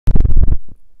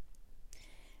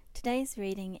Today's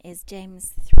reading is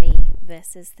James 3,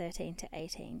 verses 13 to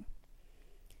 18.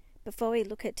 Before we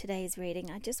look at today's reading,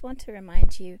 I just want to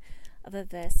remind you of a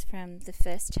verse from the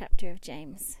first chapter of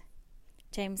James.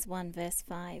 James 1, verse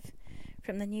 5.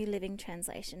 From the New Living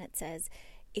Translation, it says,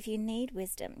 "If you need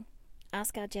wisdom,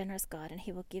 ask our generous God and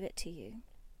he will give it to you.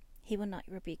 He will not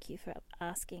rebuke you for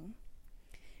asking."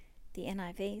 The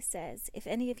NIV says, "If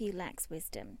any of you lacks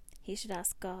wisdom, he should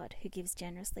ask God, who gives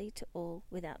generously to all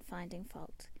without finding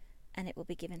fault, and it will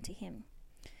be given to him."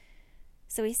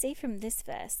 So we see from this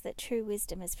verse that true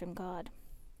wisdom is from God.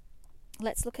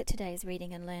 Let's look at today's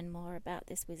reading and learn more about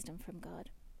this wisdom from God.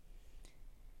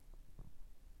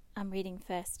 I'm reading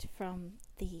first from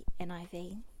the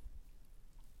NIV.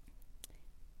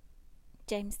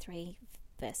 James 3,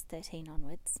 verse 13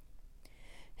 onwards.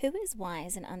 "Who is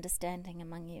wise and understanding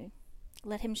among you?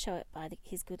 Let him show it by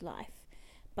his good life,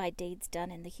 by deeds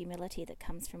done in the humility that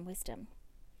comes from wisdom.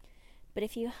 But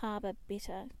if you harbour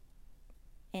bitter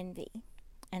envy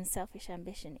and selfish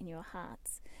ambition in your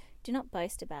hearts, do not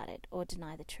boast about it or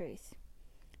deny the truth.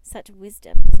 Such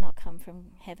wisdom does not come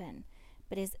from heaven,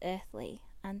 but is earthly,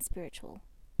 unspiritual,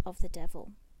 of the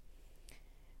devil.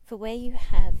 For where you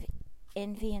have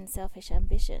envy and selfish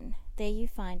ambition, there you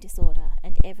find disorder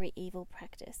and every evil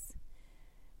practice.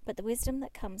 But the wisdom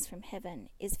that comes from heaven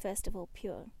is first of all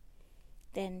pure,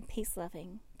 then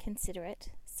peace-loving,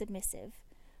 considerate, submissive,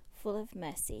 full of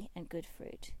mercy and good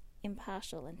fruit,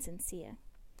 impartial and sincere.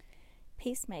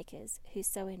 Peacemakers who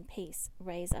sow in peace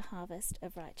raise a harvest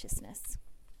of righteousness."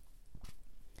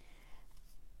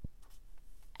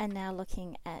 And now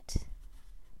looking at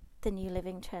the New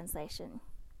Living Translation.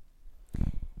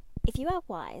 "If you are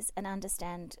wise and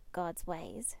understand God's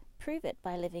ways, prove it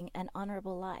by living an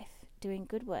honourable life, doing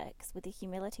good works with the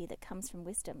humility that comes from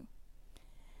wisdom.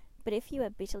 But if you are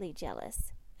bitterly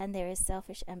jealous, and there is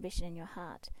selfish ambition in your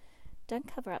heart, don't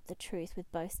cover up the truth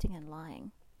with boasting and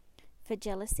lying. For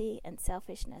jealousy and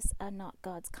selfishness are not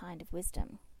God's kind of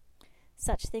wisdom.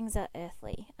 Such things are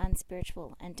earthly,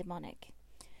 unspiritual, and demonic.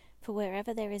 For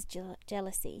wherever there is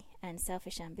jealousy and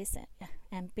selfish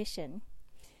ambition,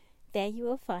 there you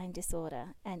will find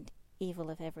disorder and evil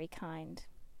of every kind.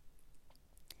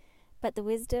 But the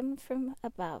wisdom from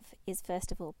above is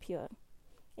first of all pure.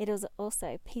 It is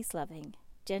also peace-loving,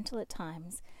 gentle at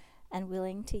times, and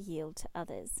willing to yield to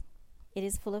others. It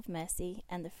is full of mercy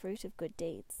and the fruit of good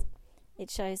deeds. It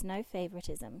shows no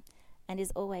favoritism and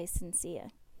is always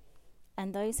sincere.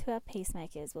 And those who are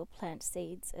peacemakers will plant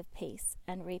seeds of peace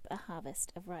and reap a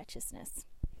harvest of righteousness."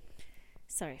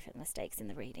 Sorry for the mistakes in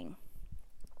the reading.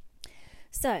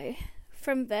 So,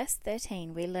 from verse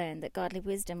 13 we learn that godly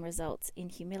wisdom results in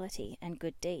humility and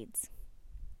good deeds.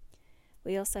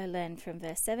 We also learn from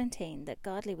verse 17 that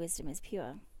godly wisdom is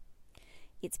pure.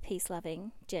 It's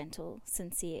peace-loving, gentle,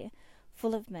 sincere,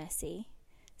 full of mercy,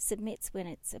 submits when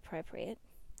it's appropriate,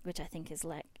 which I think is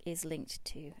linked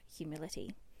to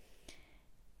humility.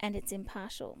 And it's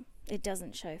impartial. It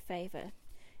doesn't show favour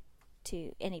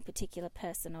to any particular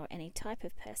person or any type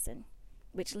of person,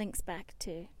 which links back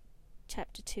to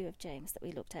chapter 2 of James that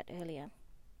we looked at earlier.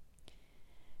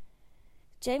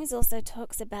 James also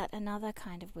talks about another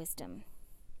kind of wisdom.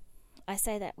 I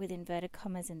say that with inverted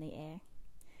commas in the air.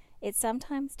 It's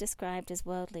sometimes described as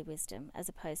worldly wisdom as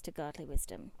opposed to godly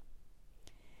wisdom.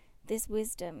 This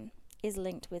wisdom is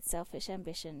linked with selfish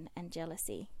ambition and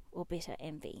jealousy or bitter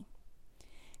envy.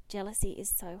 Jealousy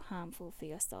is so harmful for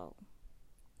your soul.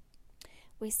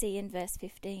 We see in verse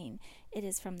 15, it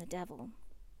is from the devil.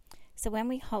 So when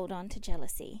we hold on to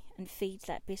jealousy and feed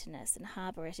that bitterness and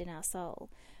harbour it in our soul,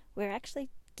 we're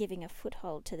actually giving a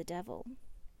foothold to the devil.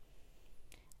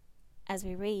 As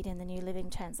we read in the New Living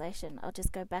Translation, I'll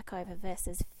just go back over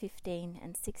verses 15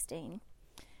 and 16.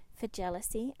 "For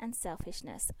jealousy and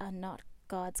selfishness are not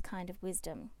God's kind of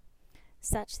wisdom.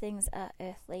 Such things are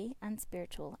earthly,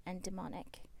 unspiritual, and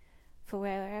demonic. For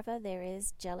wherever there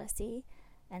is jealousy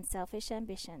and selfish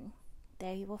ambition,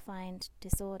 there you will find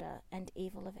disorder and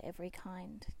evil of every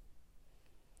kind."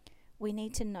 We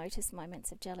need to notice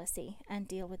moments of jealousy and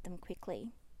deal with them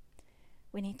quickly.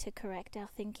 We need to correct our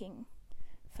thinking,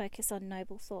 focus on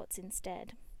noble thoughts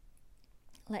instead.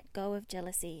 Let go of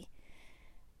jealousy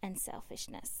and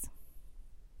selfishness.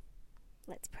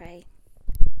 Let's pray.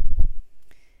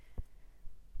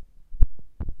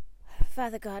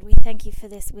 Father God, we thank you for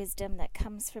this wisdom that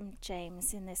comes from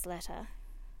James in this letter.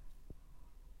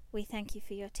 We thank you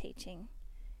for your teaching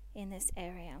in this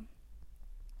area.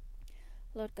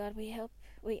 Lord God,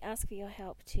 we ask for your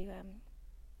help to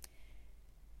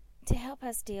help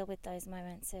us deal with those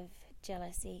moments of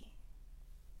jealousy,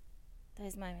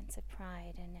 those moments of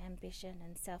pride and ambition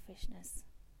and selfishness.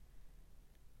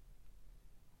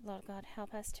 Lord God,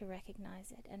 help us to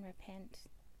recognize it and repent.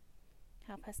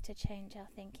 Help us to change our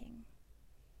thinking.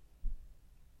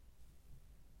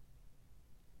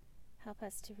 Help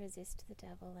us to resist the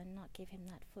devil and not give him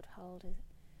that foothold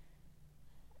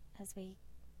as we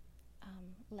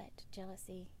let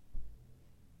jealousy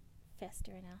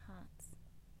fester in our hearts.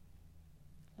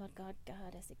 Lord God,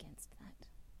 guard us against that.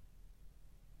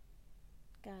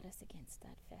 Guard us against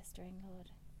that festering,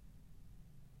 Lord.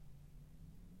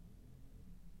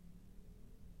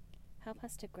 Help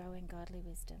us to grow in godly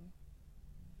wisdom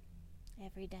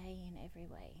every day in every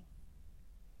way.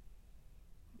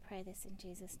 I pray this in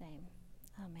Jesus' name.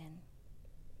 Amen.